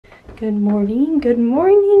Good morning, good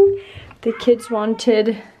morning. The kids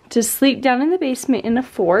wanted to sleep down in the basement in a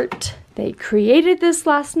fort. They created this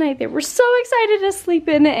last night. They were so excited to sleep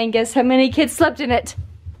in it, and guess how many kids slept in it?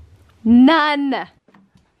 None. Do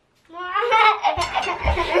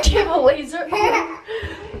you have a laser?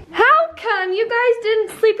 How come you guys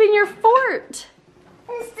didn't sleep in your fort?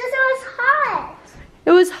 This was hot.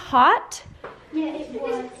 It was hot? Yeah, it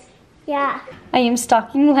was. Yeah. I am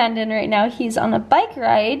stalking Landon right now. He's on a bike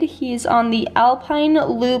ride. He's on the Alpine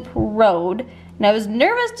Loop Road. And I was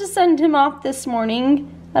nervous to send him off this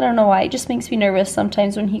morning. I don't know why, it just makes me nervous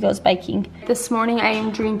sometimes when he goes biking. This morning I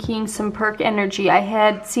am drinking some Perk Energy. I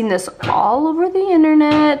had seen this all over the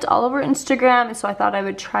internet, all over Instagram, and so I thought I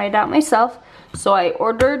would try it out myself. So I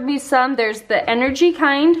ordered me some. There's the energy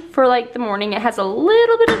kind for like the morning. It has a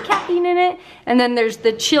little bit of caffeine in it. And then there's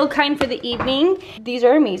the chill kind for the evening. These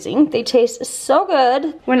are amazing. They taste so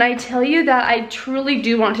good. When I tell you that I truly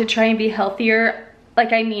do want to try and be healthier,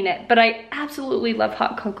 like I mean it, but I absolutely love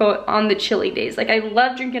hot cocoa on the chilly days. Like I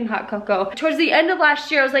love drinking hot cocoa. Towards the end of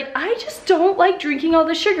last year, I was like, I just don't like drinking all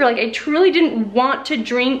the sugar. Like I truly didn't want to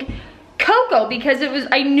drink cocoa because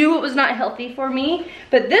I knew it was not healthy for me.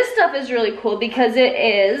 But this stuff is really cool because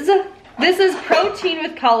this is protein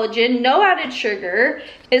with collagen, no added sugar.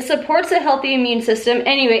 It supports a healthy immune system.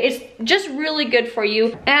 Anyway, it's just really good for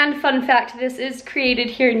you. And fun fact, this is created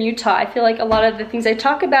here in Utah. I feel like a lot of the things I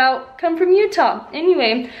talk about come from Utah.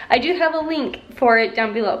 Anyway, I do have a link for it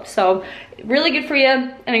down below. So really good for you.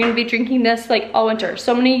 And I'm gonna be drinking this like all winter.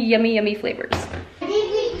 So many yummy, yummy flavors.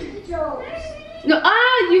 No,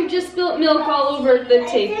 you just spilled milk all over the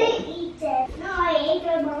table. No, I ate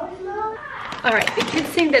the milk. All right, the kids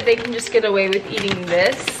think that they can just get away with eating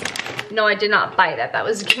this. No, I did not buy that. That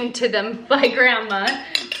was given to them by Grandma.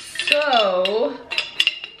 So,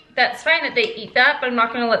 that's fine that they eat that, but I'm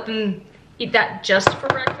not gonna let them eat that just for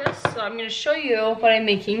breakfast. So I'm gonna show you what I'm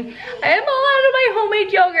making. I am all out of my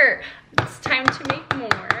homemade yogurt. It's time to make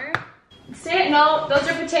more. Say it, no, those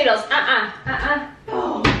are potatoes.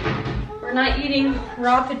 Oh, we're not eating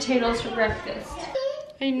raw potatoes for breakfast.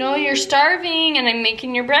 I know you're starving and I'm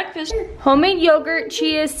making your breakfast. Homemade yogurt,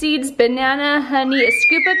 chia seeds, banana, honey, a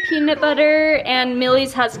scoop of peanut butter, and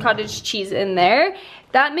Millie's has cottage cheese in there.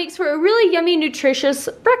 That makes for a really yummy, nutritious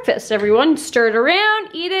breakfast, everyone. Stir it around,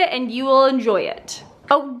 eat it, and you will enjoy it.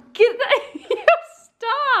 Oh, get that,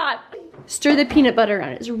 stop. Stir the peanut butter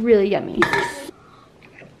around, it's really yummy.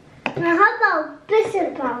 Now how about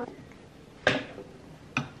biscuit powder?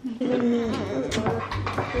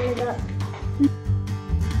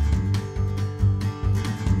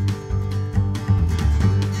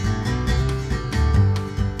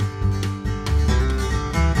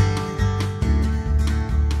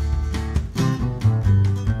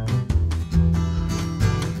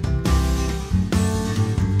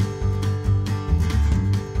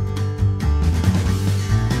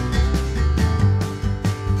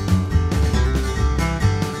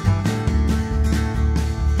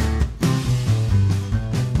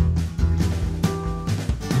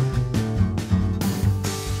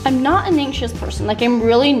 I'm not an anxious person, like I'm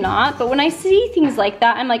really not, but when I see things like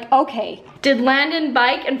that, I'm like, okay, did Landon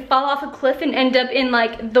bike and fall off a cliff and end up in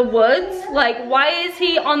like the woods? Like, why is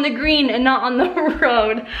he on the green and not on the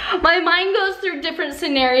road? My mind goes through different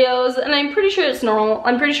scenarios, and I'm pretty sure it's normal.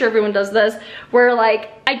 I'm pretty sure everyone does this, where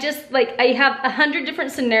like, I have 100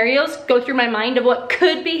 different scenarios go through my mind of what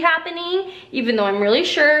could be happening, even though I'm really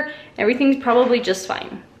sure everything's probably just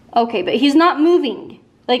fine. Okay, but he's not moving.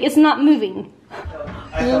 Like, it's not moving.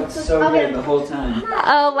 I felt so good the whole time.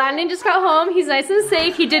 Landon just got home. He's nice and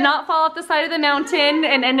safe. He did not fall off the side of the mountain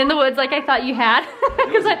and end in the woods like I thought you had.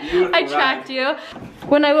 Because I tracked you.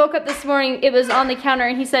 When I woke up this morning, it was on the counter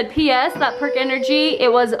and he said, P.S. that Perk Energy,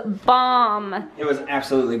 it was bomb. It was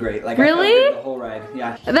absolutely great. Like, really? I felt good the whole ride,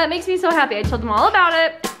 yeah. That makes me so happy. I told them all about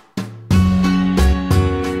it.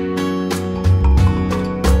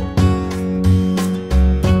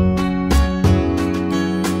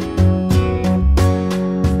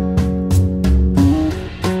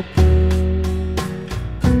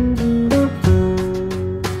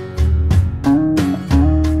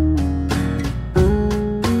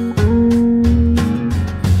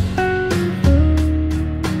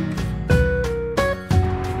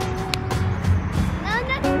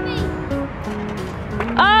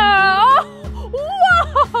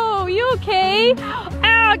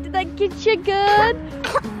 Get you good?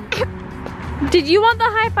 Did you want the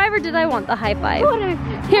high five or did I want the high five?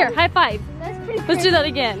 Here, high five. That's pretty crazy. Let's do that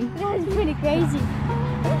again. That's pretty crazy.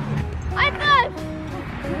 High five!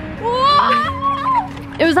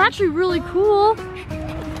 Whoa! It was actually really cool.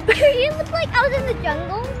 You look like I was in the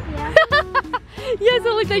jungle. Yeah. Yes,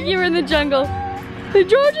 it looked like you were in the jungle. The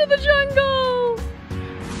George of the jungle.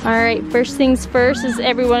 All right, first things first is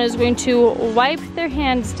everyone is going to wipe their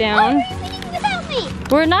hands down. Why are you eating without me?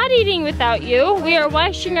 We're not eating without you. We are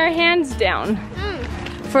washing our hands down.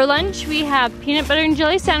 For lunch, we have peanut butter and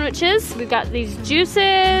jelly sandwiches. We've got these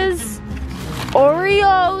juices,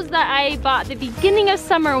 Oreos that I bought at the beginning of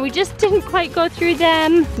summer. We just didn't quite go through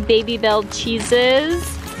them. Baby Bell cheeses.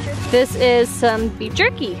 This is some beef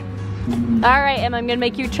jerky. All right, Emma, I'm gonna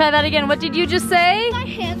make you try that again. What did you just say? My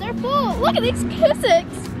hands are full. Look at these kisses.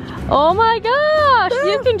 Oh my gosh,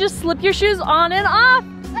 you can just slip your shoes on and off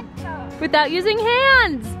without using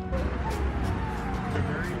hands.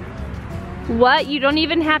 What, you don't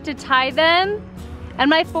even have to tie them? And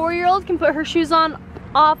my 4-year-old can put her shoes on,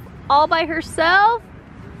 off all by herself?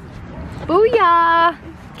 Booyah!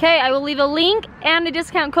 Okay, I will leave a link and a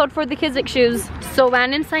discount code for the Kizik shoes. So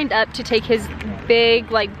Landon signed up to take his big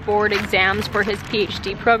board exams for his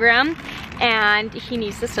PhD program, and he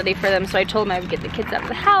needs to study for them. So I told him I would get the kids out of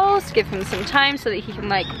the house, give him some time so that he can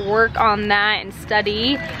work on that and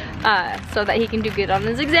study so that he can do good on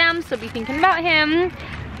his exams. So be thinking about him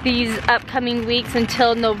these upcoming weeks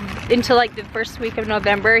until the first week of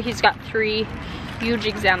November. He's got 3 huge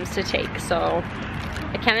exams to take, so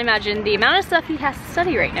I can't imagine the amount of stuff he has to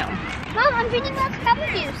study right now. Mom, I'm drinking lots of apple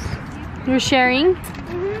juice. You're sharing?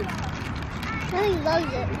 Really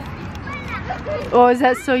loves it. Oh, is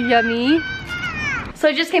that so yummy? So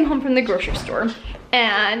I just came home from the grocery store,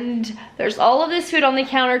 and there's all of this food on the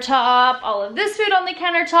countertop, all of this food on the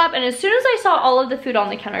countertop, and as soon as I saw all of the food on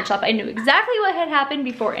the countertop, I knew exactly what had happened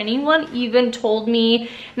before anyone even told me,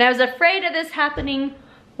 and I was afraid of this happening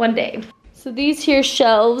one day. So these here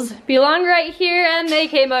shelves belong right here, and they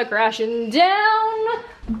came crashing down.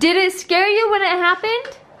 Did it scare you when it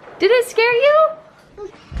happened? Did it scare you?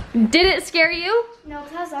 Did it scare you? No,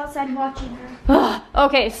 because I was outside watching her.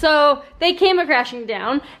 Okay, so they came crashing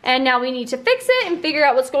down, and now we need to fix it and figure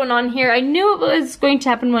out what's going on here. I knew it was going to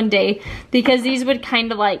happen one day because these would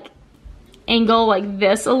kind of angle like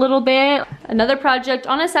this a little bit. Another project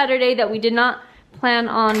on a Saturday that we did not plan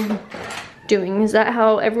on doing. Is that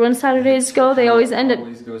how everyone's Saturdays go? They always end up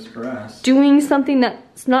goes for us. doing something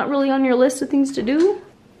that's not really on your list of things to do.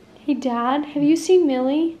 Hey Dad, have you seen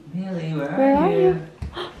Millie? Millie, Where are you?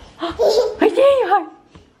 Oh, there you are.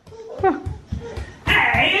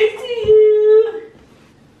 Hi, I see you.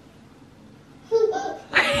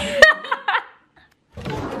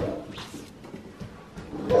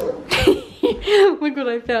 Look what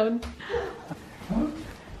I found.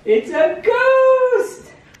 It's a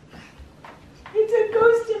ghost. It's a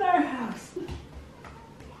ghost in our house.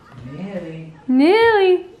 Millie.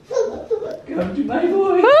 Millie. Come to my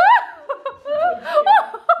voice.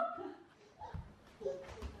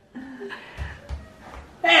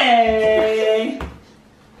 Hey!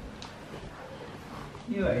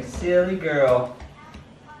 You are a silly girl.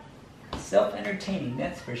 Self-entertaining,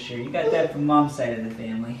 that's for sure. You got that from Mom's side of the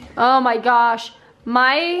family. Oh my gosh.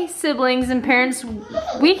 My siblings and parents,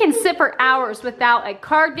 we can sit for hours without a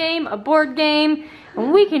card game, a board game,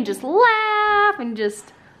 and we can just laugh and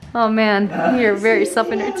just, oh man, we are very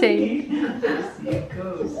self-entertained. See a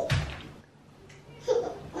ghost.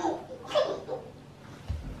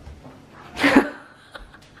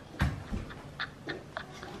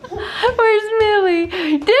 Where's Millie?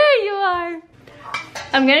 There you are.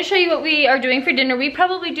 I'm gonna show you what we are doing for dinner. We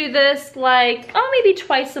probably do this maybe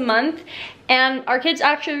twice a month, and our kids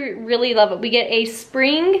actually really love it. We get a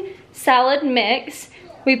spring salad mix.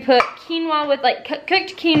 We put quinoa with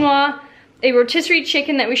cooked quinoa, a rotisserie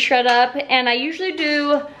chicken that we shred up, and I usually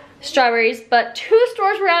do strawberries, but 2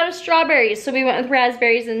 stores were out of strawberries, so we went with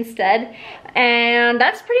raspberries instead. And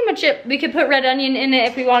that's pretty much it. We could put red onion in it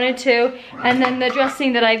if we wanted to. And then the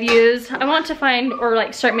dressing that I've used, I want to find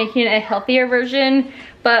or start making a healthier version,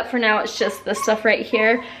 but for now it's just this stuff right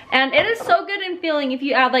here. And it is so good and filling if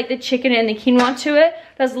you add the chicken and the quinoa to it.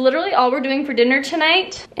 That's literally all we're doing for dinner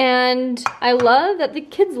tonight. And I love that the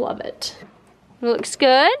kids love it. It looks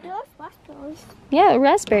good. Raspberries. Yeah,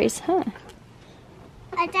 raspberries, huh?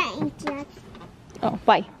 I don't eat that. Oh,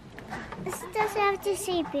 why? This doesn't have to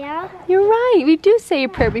say prayer. You're right, we do say a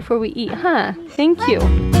prayer before we eat, huh? Thank you.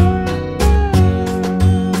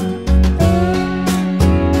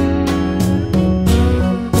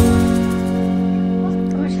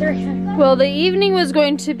 Well, the evening was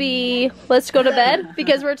going to be, let's go to bed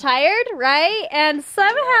because we're tired, right? And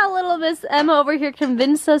somehow little Miss Emma over here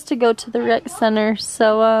convinced us to go to the rec center.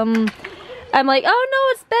 So, I'm like, oh no,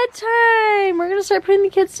 it's bedtime. We're gonna start putting the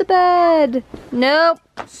kids to bed. Nope,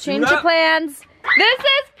 change of plans. This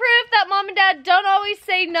is proof that Mom and Dad don't always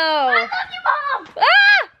say no. I love you, Mom!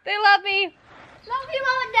 Ah, they love me. Love you,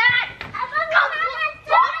 Mom and Dad. I love you, Mom and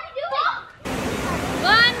Dad.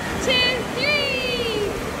 1, 2, 3.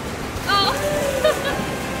 Oh.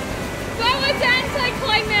 That was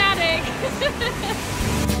anticlimactic.